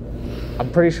choice. I'm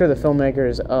pretty sure the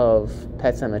filmmakers of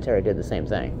Pet Sematary did the same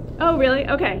thing. Oh, really?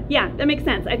 Okay. Yeah, that makes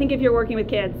sense. I think if you're working with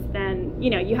kids, then, you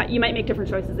know, you might make different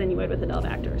choices than you would with adult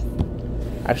actors.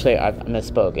 Actually, I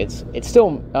misspoke. It's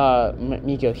still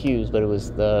Miko Hughes, but it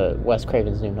was the Wes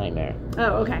Craven's New Nightmare.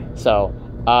 Oh, okay. So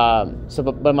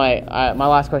but my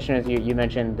last question is, you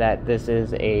mentioned that this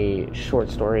is a short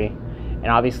story, and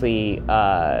obviously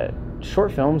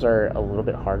short films are a little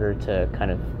bit harder to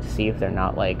kind of see if they're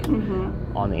not like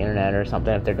on the internet or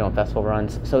something, if they're doing festival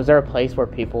runs. So is there a place where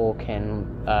people can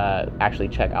actually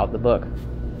check out the book?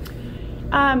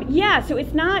 Yeah, so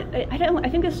it's not, I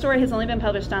think this story has only been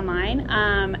published online.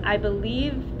 I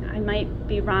believe, I might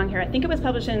be wrong here, I think it was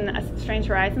published in Strange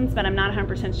Horizons, but I'm not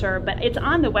 100% sure. But it's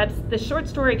on the short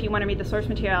story, if you want to read the source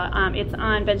material, it's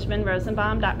on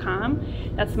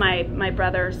benjaminrosenbaum.com. That's my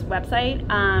brother's website.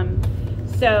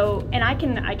 So, and I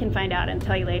can find out and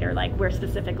tell you later like where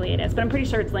specifically it is, but I'm pretty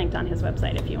sure it's linked on his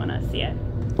website if you want to see it.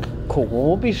 Cool. Well,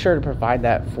 we'll be sure to provide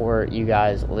that for you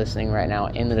guys listening right now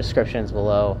in the descriptions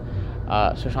below.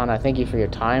 So, Shauna, thank you for your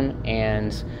time.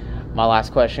 And my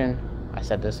last question, I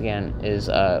said this again, is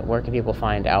where can people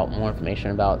find out more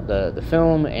information about the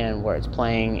film and where it's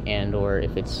playing, and or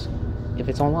if it's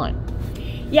online?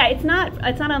 Yeah, it's not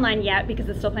online yet because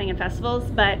it's still playing in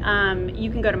festivals, but you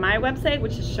can go to my website,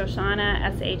 which is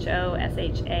Shoshana,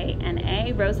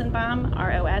 Shoshana, Rosenbaum,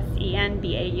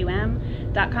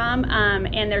 Rosenbaum.com,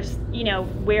 and there's, you know,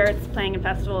 where it's playing in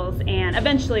festivals, and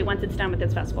eventually once it's done with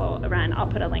its festival run, I'll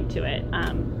put a link to it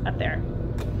up there.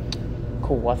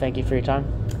 Cool. Well, thank you for your time.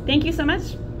 Thank you so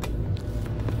much.